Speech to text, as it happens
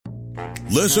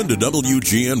Listen to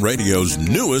WGN Radio's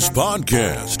newest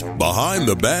podcast, Behind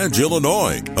the Badge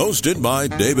Illinois, hosted by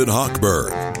David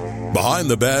Hochberg. Behind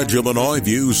the Badge Illinois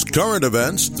views current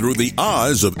events through the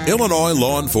eyes of Illinois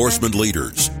law enforcement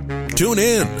leaders. Tune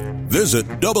in. Visit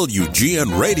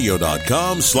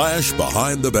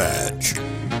WGNRadio.com/Behind the Badge.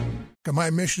 My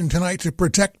mission tonight to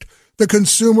protect the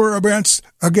consumer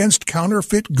against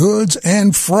counterfeit goods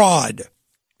and fraud.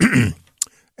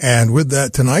 And with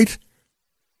that tonight,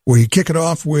 we kick it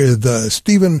off with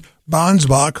Stephen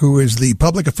Bonsbach, who is the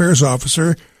Public Affairs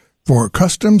Officer for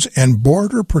Customs and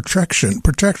Border Protection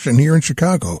here in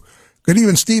Chicago. Good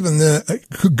evening, Stephen.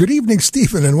 Good evening,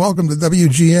 Stephen, and welcome to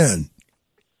WGN.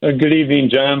 Good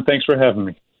evening, John. Thanks for having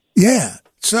me. Yeah.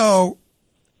 So,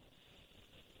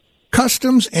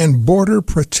 Customs and Border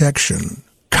Protection,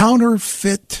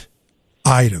 counterfeit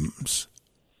items.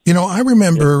 You know, I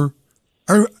remember,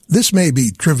 this may be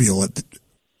trivial at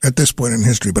this point in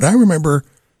history, but I remember,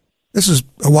 this is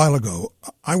a while ago,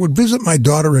 I would visit my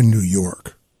daughter in New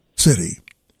York City,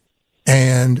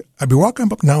 and I'd be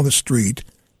walking up and down the street,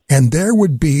 and there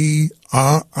would be,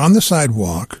 on the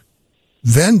sidewalk,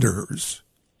 vendors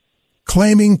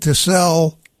claiming to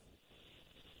sell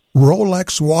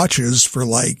Rolex watches for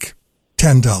like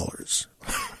 $10.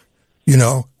 You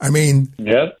know, I mean,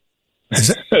 yeah. I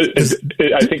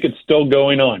think it's still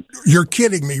going on. You're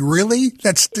kidding me, really?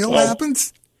 That still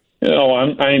happens? No,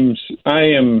 I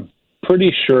am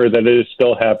pretty sure that it is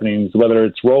still happening. Whether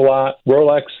it's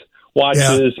Rolex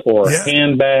watches or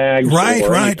handbags,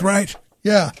 right.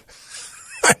 Yeah,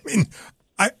 I mean,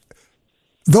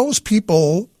 those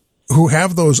people who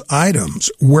have those items,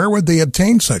 where would they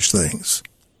obtain such things?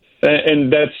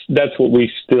 And that's what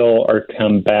we still are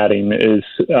combating is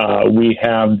we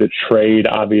have the trade,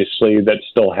 obviously, that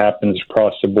still happens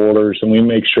across the borders, and we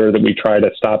make sure that we try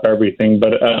to stop everything.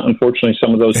 But unfortunately,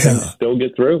 some of those things still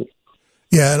get through.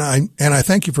 Yeah, and I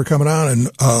thank you for coming on and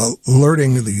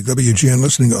alerting the WGN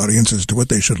listening audience as to what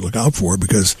they should look out for,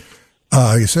 because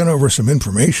you sent over some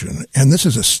information, and this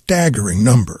is a staggering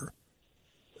number.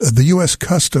 The U.S.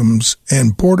 Customs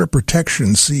and Border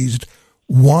Protection seized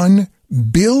 1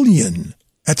 billion,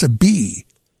 that's a B,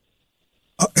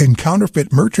 in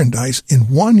counterfeit merchandise in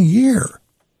 1 year.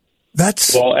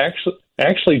 Well,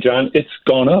 actually, John, it's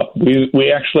gone up.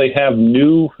 We actually have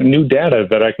new data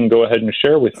that I can go ahead and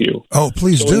share with you. Oh,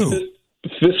 please do.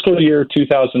 Fiscal year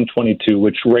 2022,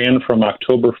 which ran from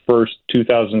October 1st,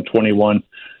 2021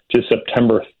 to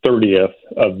September 30th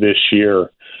of this year.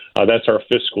 That's our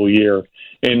fiscal year.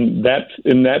 In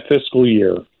that fiscal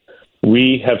year,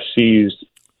 we have seized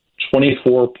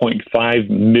 24.5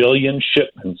 million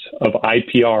shipments of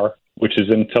IPR, which is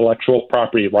intellectual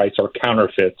property rights, or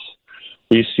counterfeits.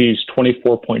 We seized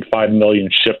 24.5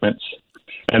 million shipments.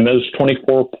 And those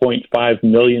 24.5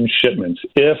 million shipments,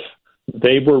 if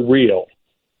they were real,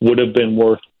 would have been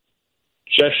worth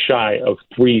just shy of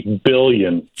 $3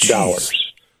 billion. Jeez.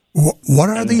 What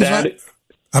are these?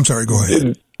 I'm sorry, go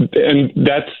ahead. And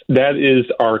that is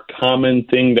our common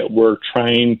thing that we're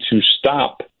trying to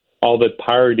stop, all the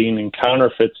pirating and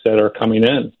counterfeits that are coming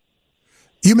in.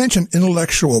 You mentioned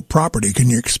intellectual property.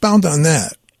 Can you expound on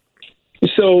that?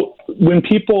 So when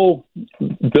people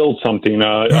build something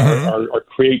or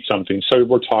create something, so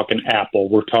we're talking Apple,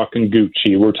 we're talking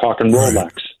Gucci, we're talking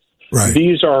Rolex. Right.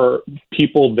 These are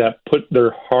people that put their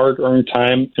hard-earned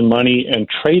time and money and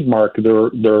trademark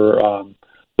their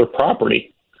property.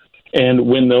 And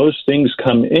when those things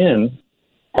come in,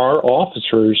 our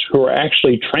officers who are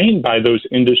actually trained by those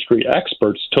industry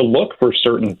experts to look for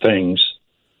certain things,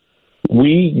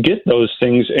 we get those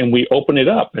things and we open it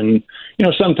up. And, you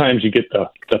know, sometimes you get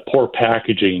the poor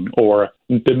packaging or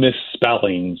the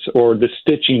misspellings or the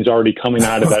stitching's already coming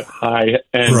out of that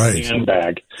high-end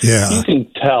handbag. Yeah. You can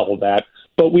tell that.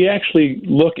 But we actually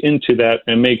look into that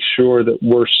and make sure that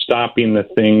we're stopping the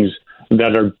things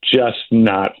that are just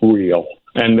not real.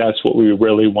 And that's what we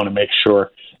really want to make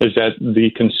sure, is that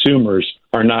the consumers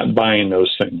are not buying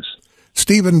those things.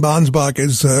 Stephen Bonsbach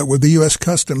is with the U.S.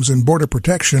 Customs and Border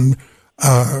Protection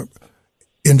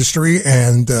industry,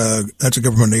 and that's a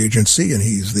government agency, and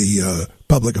he's the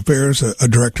public affairs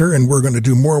director, and we're going to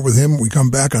do more with him when we come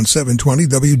back on 720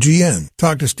 WGN.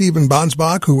 Talk to Stephen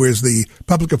Bonsbach, who is the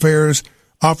public affairs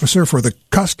officer for the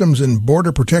Customs and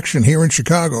Border Protection here in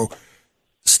Chicago.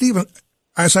 Stephen,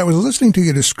 as I was listening to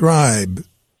you describe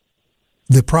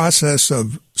the process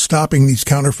of stopping these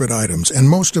counterfeit items, and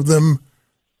most of them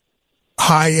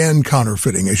high-end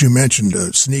counterfeiting, as you mentioned,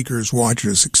 sneakers,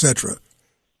 watches, etc.,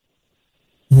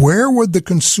 where would the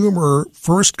consumer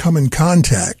first come in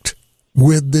contact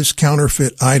with this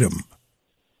counterfeit item?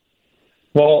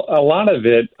 Well, a lot of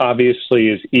it obviously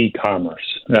is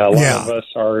e-commerce. A lot of us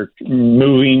are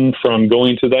moving from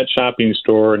going to that shopping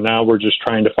store, and now we're just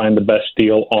trying to find the best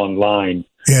deal online.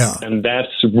 Yeah. And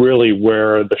that's really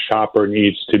where the shopper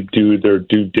needs to do their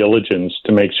due diligence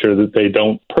to make sure that they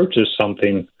don't purchase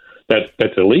something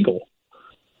that's illegal.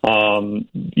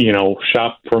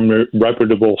 Shop from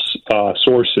reputable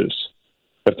sources.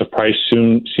 If the price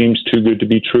seems too good to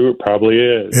be true, it probably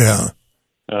is. Yeah.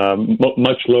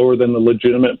 Much lower than the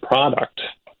legitimate product.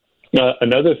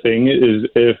 Another thing is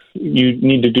if you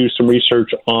need to do some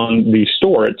research on the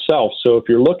store itself. So if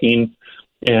you're looking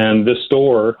and the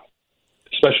store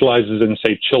specializes in,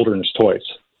 say, children's toys.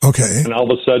 Okay. And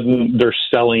all of a sudden they're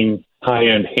selling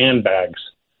high-end handbags,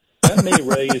 that may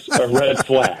raise a red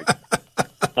flag.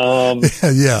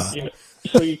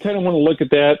 So you kind of want to look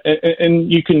at that,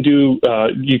 and you can do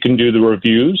the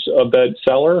reviews of that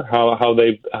seller, how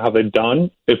they've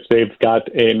done, if they've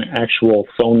got an actual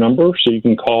phone number, so you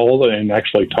can call and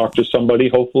actually talk to somebody,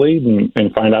 hopefully,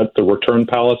 and find out the return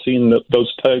policy and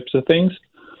those types of things.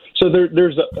 So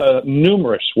there's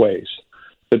numerous ways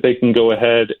that they can go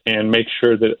ahead and make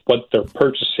sure that what they're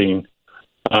purchasing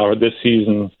this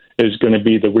season is going to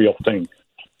be the real thing.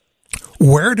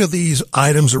 Where do these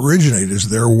items originate? Is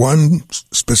there one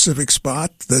specific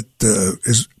spot that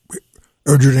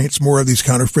originates more of these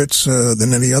counterfeits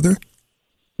than any other?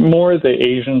 More the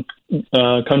Asian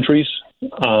countries,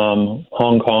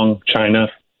 Hong Kong, China.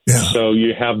 Yeah. So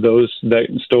you have those that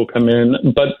still come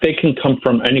in, but they can come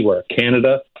from anywhere.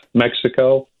 Canada,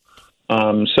 Mexico.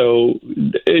 So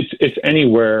it's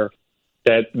anywhere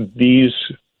that these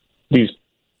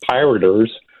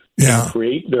pirators can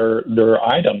create their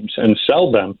items and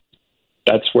sell them.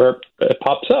 That's where it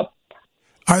pops up.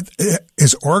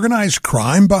 Is organized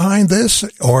crime behind this,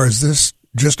 or is this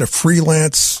just a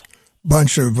freelance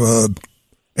bunch of,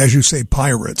 as you say,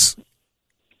 pirates?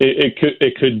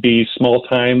 It could be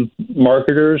small-time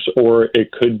marketers, or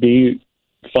it could be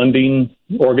funding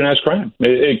organized crime.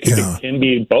 It can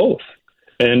be both,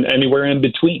 and anywhere in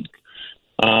between.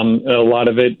 A lot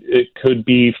of it could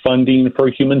be funding for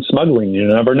human smuggling. You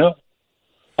never know.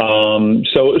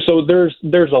 So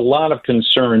there's a lot of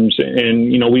concerns, and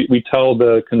we tell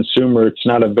the consumer it's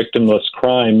not a victimless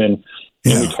crime, and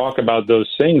we talk about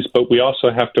those things, but we also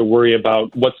have to worry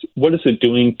about what is it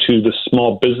doing to the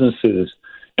small businesses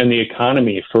and the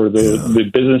economy for the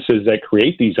businesses that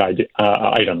create these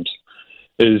items.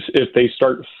 Is if they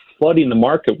start flooding the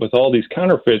market with all these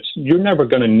counterfeits, you're never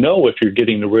going to know if you're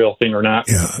getting the real thing or not,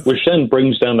 which then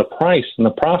brings down the price and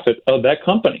the profit of that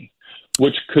company,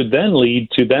 which could then lead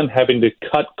to them having to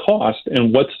cut cost.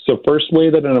 And what's the first way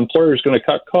that an employer is going to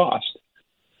cut cost?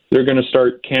 They're going to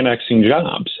start annexing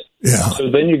jobs. Yeah.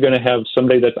 So then you're going to have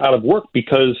somebody that's out of work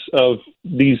because of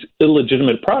these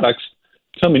illegitimate products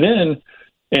coming in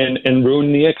and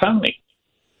ruining the economy.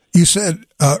 You said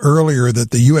earlier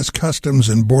that the U.S. Customs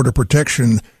and Border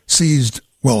Protection seized,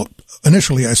 well,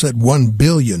 initially I said $1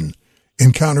 billion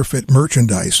in counterfeit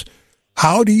merchandise.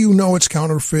 How do you know it's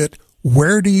counterfeit?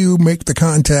 Where do you make the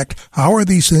contact? How are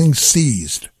these things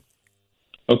seized?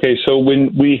 Okay, so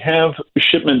when we have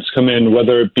shipments come in,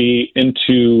 whether it be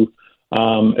into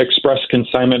express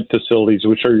consignment facilities,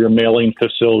 which are your mailing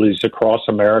facilities across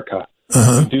America,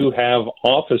 we do have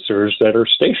officers that are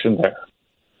stationed there.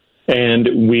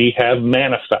 And we have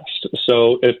manifest.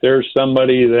 So if there's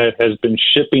somebody that has been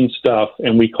shipping stuff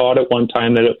and we caught it one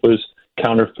time that it was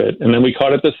counterfeit, and then we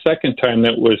caught it the second time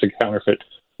that it was a counterfeit,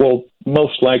 well,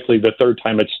 most likely the third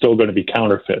time it's still going to be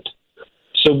counterfeit.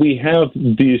 So we have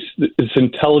this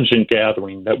intelligent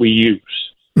gathering that we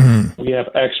use. Mm-hmm. We have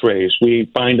x-rays.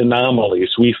 We find anomalies.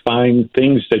 We find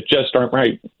things that just aren't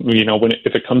right.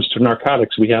 If it comes to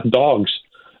narcotics, we have dogs,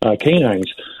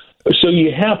 canines. So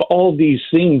you have all these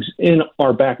things in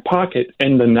our back pocket,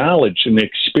 and the knowledge and the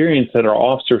experience that our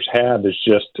officers have is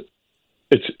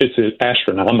it's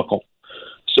astronomical.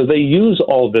 So they use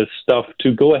all this stuff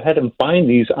to go ahead and find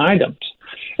these items.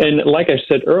 And like I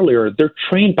said earlier, they're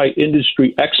trained by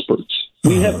industry experts.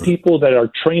 We have people that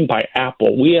are trained by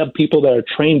Apple. We have people that are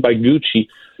trained by Gucci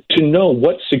to know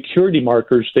what security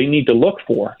markers they need to look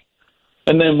for.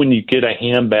 And then when you get a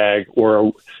handbag,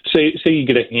 or say you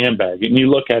get a handbag and you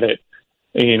look at it,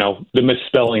 the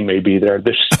misspelling may be there.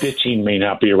 The stitching may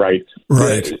not be right.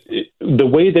 Right. The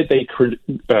way that they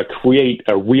create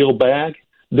a real bag,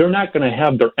 they're not going to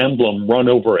have their emblem run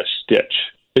over a stitch.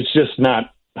 It's just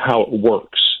not how it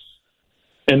works.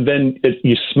 And then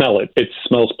you smell it. It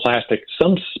smells plastic.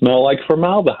 Some smell like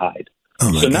formaldehyde.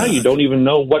 So now you don't even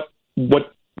know what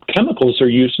chemicals they're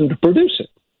using to produce it.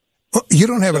 Well, you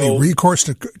don't have any recourse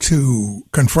to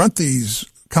confront these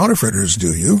counterfeiters,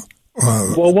 do you?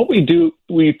 Well, what we do,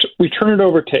 we turn it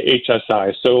over to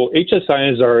HSI. So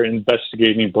HSI is our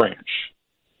investigating branch,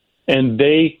 and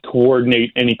they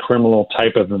coordinate any criminal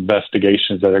type of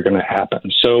investigations that are going to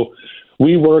happen. So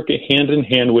we work hand in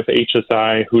hand with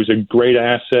HSI, who's a great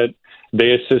asset.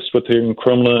 They assist with the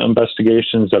criminal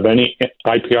investigations of any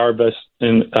IPR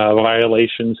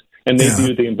violations, and they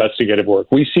do the investigative work.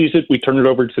 We seize it, we turn it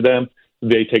over to them,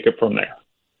 they take it from there.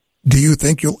 Do you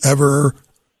think you'll ever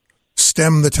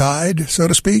stem the tide, so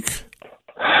to speak?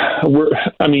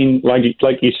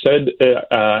 Like you said,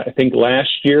 I think last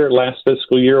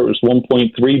fiscal year, it was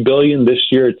 $1.3 billion. This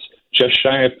year, it's just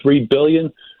shy of $3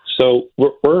 billion. So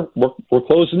we're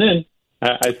closing in.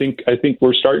 I think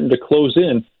we're starting to close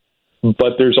in,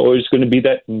 but there's always going to be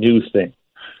that new thing.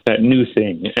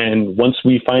 And once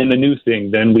we find the new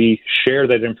thing, then we share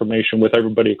that information with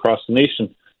everybody across the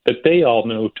nation that they all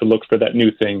know to look for that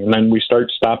new thing. And then we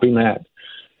start stopping that.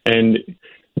 And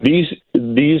these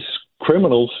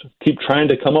criminals keep trying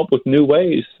to come up with new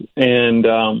ways, and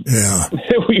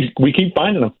we keep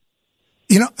finding them.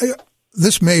 You know,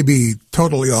 this may be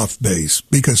totally off base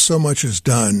because so much is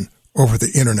done over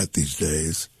the internet these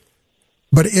days.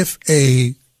 But if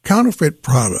a counterfeit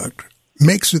product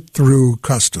makes it through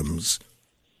customs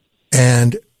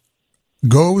and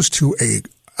goes to a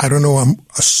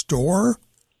store,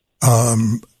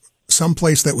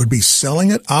 someplace that would be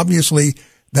selling it, obviously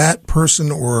that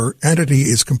person or entity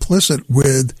is complicit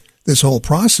with this whole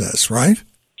process, right?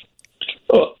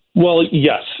 Well,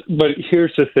 yes, but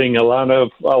here's the thing: a lot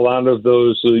of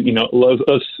those,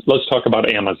 let's talk about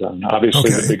Amazon. Obviously,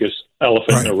 the biggest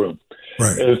elephant in the room.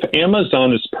 Right. If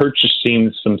Amazon is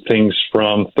purchasing some things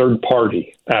from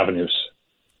third-party avenues,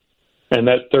 and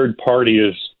that third party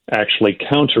is actually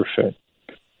counterfeit,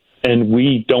 and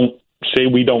we don't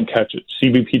catch it,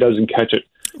 CBP doesn't catch it.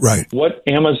 Right. What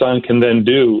Amazon can then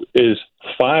do is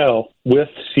file with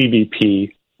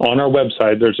CBP on our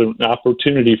website. There's an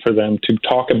opportunity for them to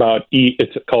talk about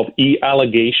it's called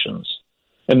e-allegations,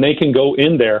 and they can go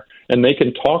in there and they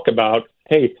can talk about,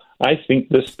 hey, I think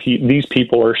these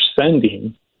people are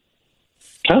sending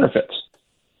counterfeits,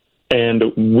 and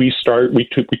we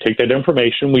take that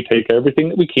information, we take everything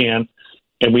that we can,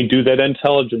 and we do that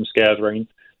intelligence gathering.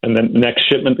 And then the next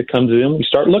shipment that comes in, we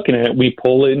start looking at it. We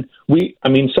pull in.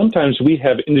 Sometimes we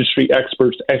have industry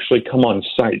experts actually come on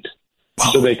site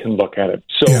so they can look at it.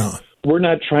 So we're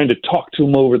not trying to talk to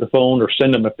them over the phone or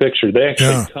send them a picture. They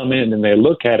actually come in and they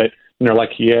look at it and they're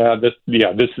like,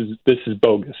 this is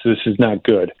bogus. This is not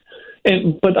good.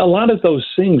 But a lot of those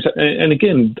things, and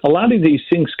again, a lot of these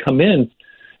things come in,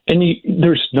 and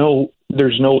there's no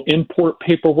import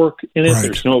paperwork in it.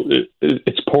 Right.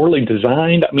 It's poorly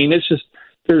designed. I mean, it's just.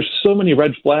 There's so many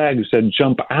red flags that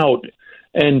jump out,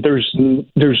 and there's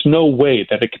no way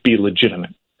that it could be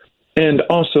legitimate. And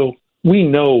also, we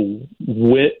know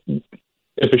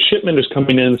if a shipment is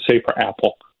coming in, say for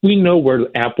Apple, we know where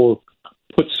Apple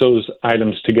puts those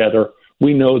items together.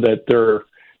 We know that their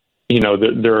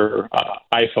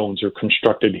iPhones are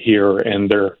constructed here, and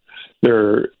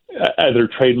their other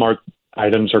trademark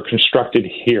items are constructed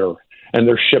here, and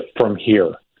they're shipped from here.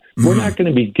 Mm-hmm. We're not going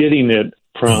to be getting it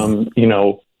from,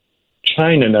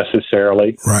 China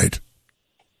necessarily. Right.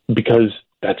 Because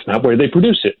that's not where they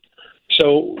produce it.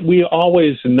 So we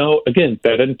always know, again,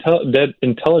 that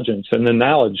intelligence and the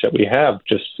knowledge that we have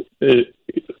it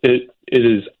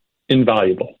is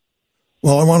invaluable.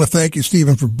 Well, I want to thank you,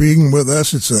 Stephen, for being with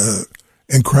us. It's an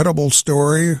incredible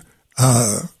story.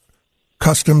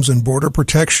 Customs and Border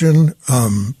Protection.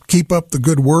 Keep up the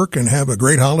good work and have a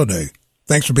great holiday.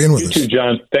 Thanks for being with us. You too,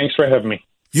 John. Thanks for having me.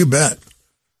 You bet.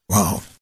 Wow.